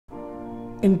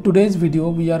In today's video,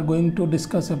 we are going to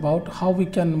discuss about how we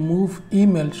can move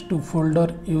emails to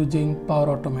folder using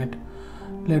Power Automate.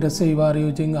 Let us say you are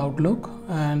using Outlook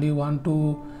and you want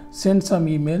to send some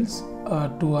emails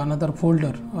to another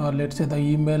folder. Let's say the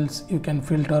emails you can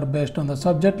filter based on the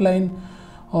subject line,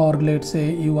 or let's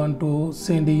say you want to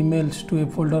send emails to a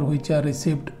folder which are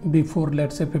received before,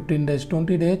 let's say 15 days,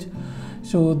 20 days.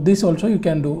 So this also you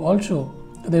can do. Also,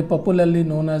 they popularly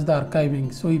known as the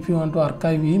archiving. So if you want to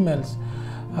archive emails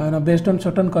based on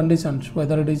certain conditions,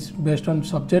 whether it is based on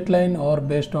subject line or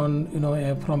based on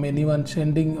from anyone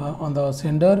sending on the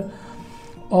sender,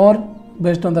 or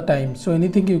based on the time, so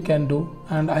anything you can do,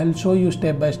 and I'll show you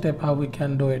step by step how we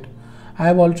can do it. I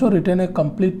have also written a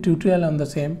complete tutorial on the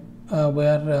same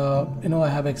where I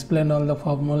have explained all the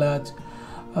formulas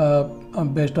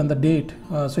based on the date,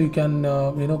 so you can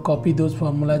copy those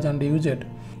formulas and use it.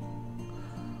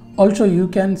 Also, you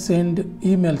can send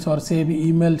emails or save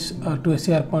emails to a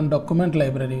SharePoint document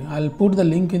library. I'll put the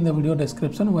link in the video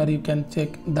description where you can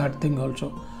check that thing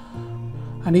also.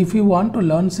 And if you want to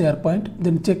learn SharePoint,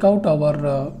 then check out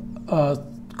our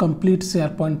complete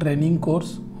SharePoint training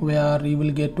course, where you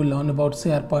will get to learn about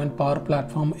SharePoint, Power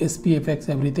Platform, SPFX,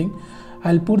 everything.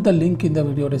 I'll put the link in the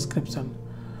video description.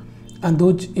 And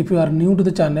those, if you are new to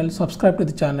the channel, subscribe to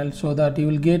the channel so that you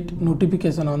will get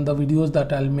notification on the videos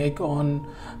that I'll make on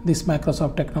this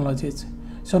Microsoft technologies.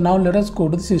 So now let us go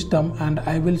to the system and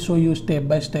I will show you step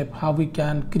by step how we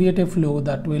can create a flow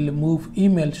that will move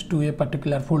emails to a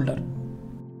particular folder.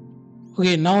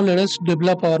 Okay, now let us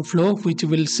develop our flow which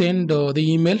will send the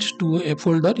emails to a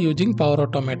folder using Power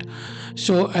Automate.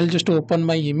 So I'll just open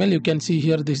my email. You can see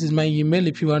here, this is my email.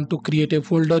 If you want to create a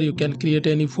folder, you can create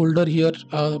any folder here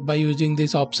by using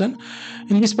this option.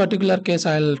 In this particular case,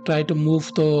 I'll try to move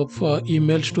the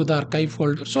emails to the archive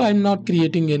folder. So I'm not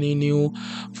creating any new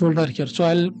folder here. So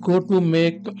I'll go to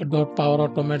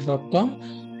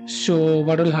make.powerautomate.com. So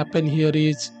what will happen here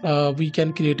is we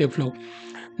can create a flow.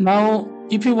 Now,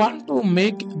 if you want to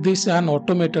make this an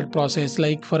automated process,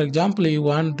 like for example, you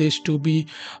want this to be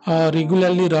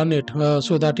regularly run it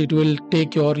so that it will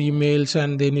take your emails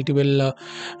and then it will,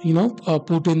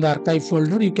 put in the archive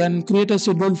folder. You can create a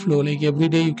scheduled flow, like every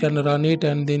day you can run it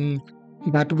and then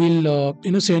that will,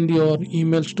 send your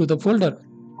emails to the folder.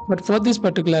 But for this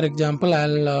particular example,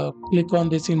 I'll click on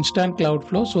this instant cloud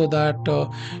flow so that,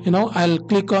 I'll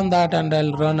click on that and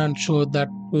I'll run and show that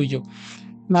to you.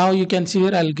 Now you can see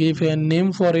here, I'll give a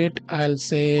name for it. I'll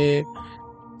say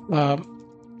archive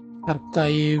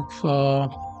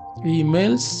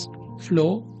emails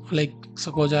flow. Like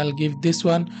suppose I'll give this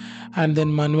one and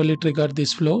then manually trigger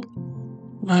this flow.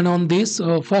 And on this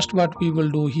first what we will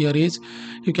do here is,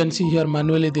 you can see here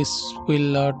manually this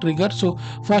will trigger. So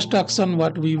first action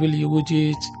what we will use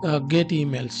is get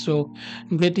emails. So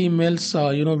get emails,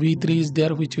 v3 is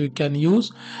there which we can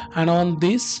use. And on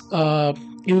this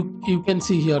you can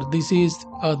see here, this is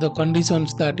the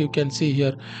conditions that you can see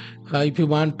here. If you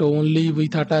want to only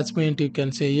with attachment, you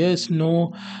can say yes,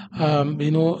 no,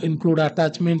 include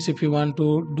attachments. If you want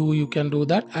to do, you can do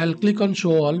that. I'll click on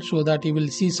show all so that you will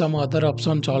see some other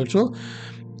options also.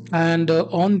 And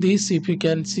on this, if you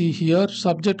can see here,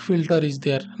 subject filter is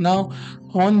there. Now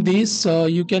on this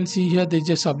you can see here there is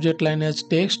a subject line as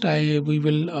text. We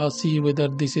will see whether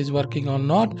this is working or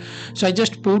not. So I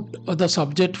just put the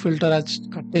subject filter as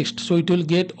text, so it will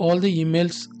get all the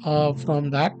emails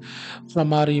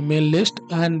from our email list.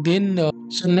 And then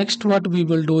so next what we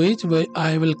will do is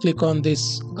I will click on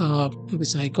this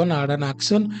this icon, add an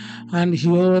action, and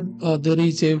here there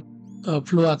is a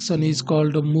flow action is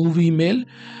called move email.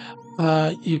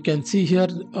 You can see here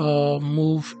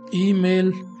move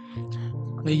email.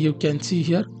 You can see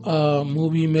here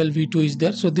move email v2 is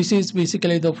there. So this is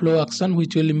basically the flow action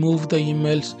which will move the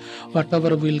emails,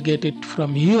 whatever will get it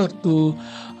from here to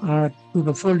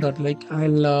the folder. Like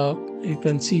I'll you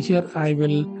can see here, I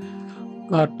will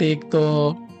take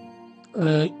the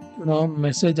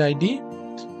message ID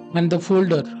and the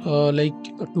folder, like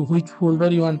to which folder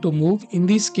you want to move. In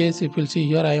this case, if you'll see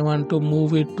here, I want to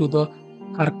move it to the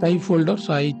archive folder,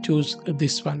 so I choose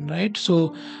this one, right?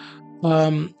 So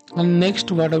and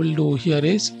next what I will do here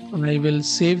is I will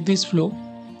save this flow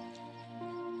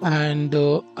and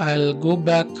I'll go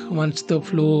back. Once the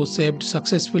flow saved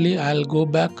successfully, I'll go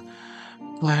back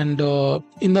and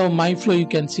in the my flow you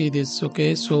can see this.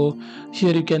 Okay, so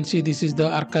here you can see this is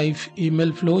the archive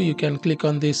email flow. You can click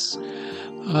on this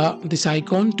this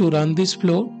icon to run this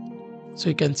flow. So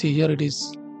you can see here it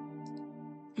is,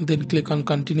 then click on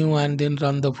continue and then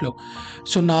run the flow.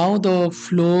 So now the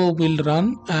flow will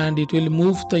run and it will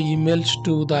move the emails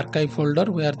to the archive folder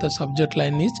where the subject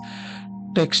line is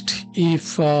text.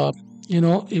 If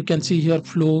you can see here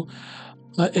flow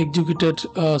executed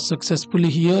successfully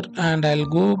here, and I'll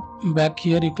go back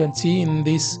here. You can see in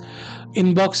this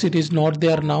inbox it is not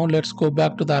there now. Let's go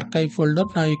back to the archive folder.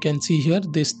 Now you can see here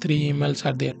these 3 emails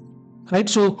are there, right?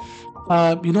 So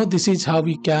this is how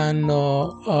we can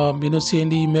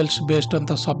send emails based on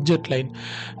the subject line.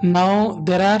 Now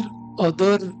there are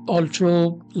other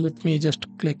also. Let me just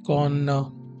click on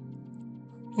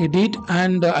edit,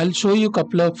 and I'll show you a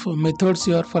couple of methods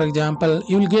here. For example,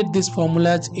 you will get these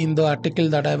formulas in the article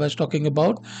that I was talking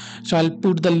about, so I'll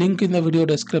put the link in the video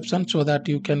description so that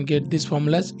you can get these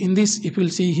formulas. In this, if you'll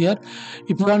see here,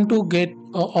 if you want to get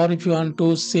or if you want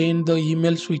to send the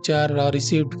emails which are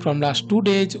received from last 2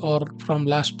 days or from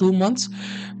last 2 months,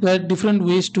 there are different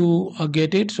ways to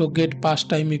get it. So get past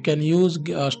time you can use,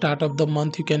 start of the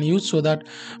month you can use, so that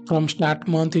from start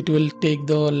month it will take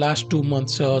the last 2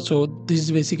 months. So this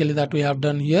is basically that we have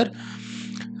done here.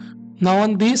 Now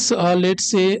on this,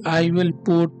 let's say I will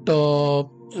put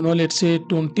let's say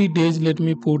 20 days, let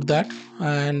me put that,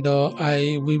 and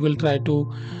we will try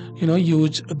to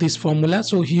use this formula.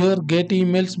 So here get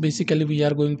emails, basically we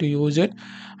are going to use it.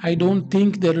 I don't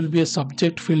think there will be a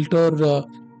subject filter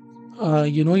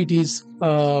it is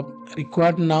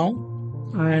required now,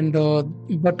 and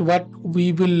but what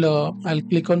we will I'll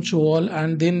click on show all,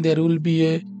 and then there will be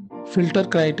a filter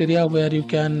criteria where you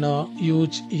can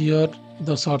use here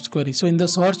the source query. So in the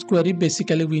source query,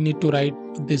 basically we need to write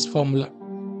this formula.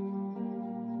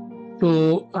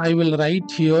 So I will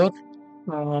write here,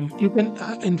 you can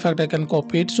in fact I can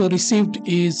copy it. So received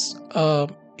is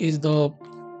the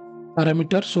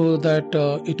parameter, so that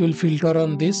it will filter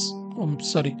on this.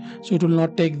 Sorry, so it will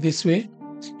not take this way.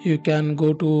 You can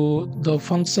go to the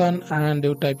function and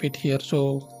you type it here,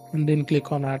 so and then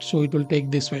click on add, so it will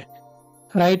take this way,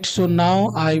 right? So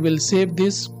now I will save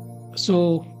this.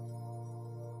 So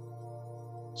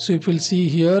if you'll see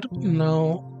here,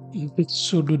 now it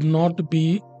should not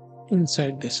be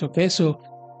inside this. Okay, so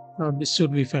this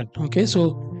should be fine. Okay,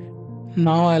 so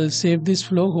now I'll save this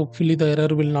flow. Hopefully the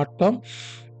error will not come.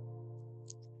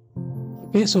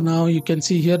 Okay, so now you can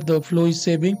see here the flow is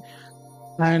saving,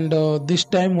 and this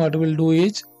time what we'll do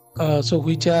is so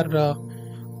which are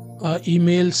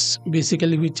emails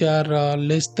basically which are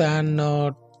less than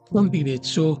 20 days,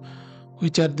 so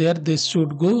which are there, this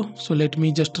should go. So let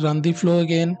me just run the flow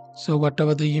again. So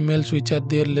whatever the emails which are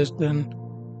there less than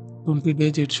 20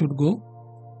 days, it should go.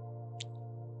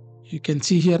 You can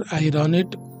see here I run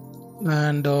it,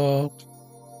 and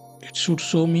it should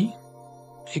show me.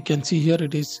 You can see here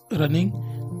it is running,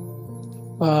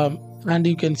 and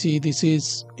you can see this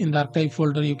is in the archive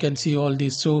folder. You can see all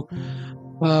this. So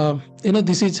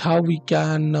this is how we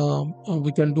can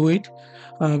do it.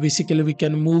 Basically we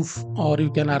can move or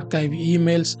you can archive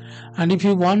emails, and if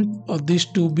you want this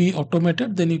to be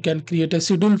automated, then you can create a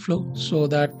schedule flow, so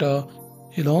that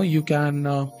you can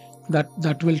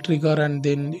that will trigger, and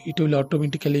then it will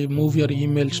automatically move your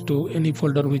emails to any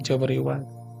folder whichever you want.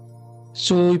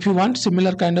 So if you want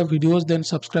similar kind of videos, then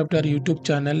subscribe to our YouTube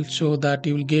channel, so that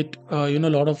you will get a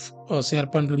lot of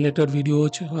SharePoint related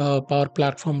videos, Power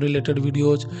Platform related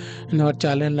videos in our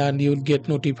channel, and you will get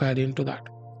notified into that.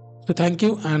 So thank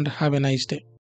you and have a nice day.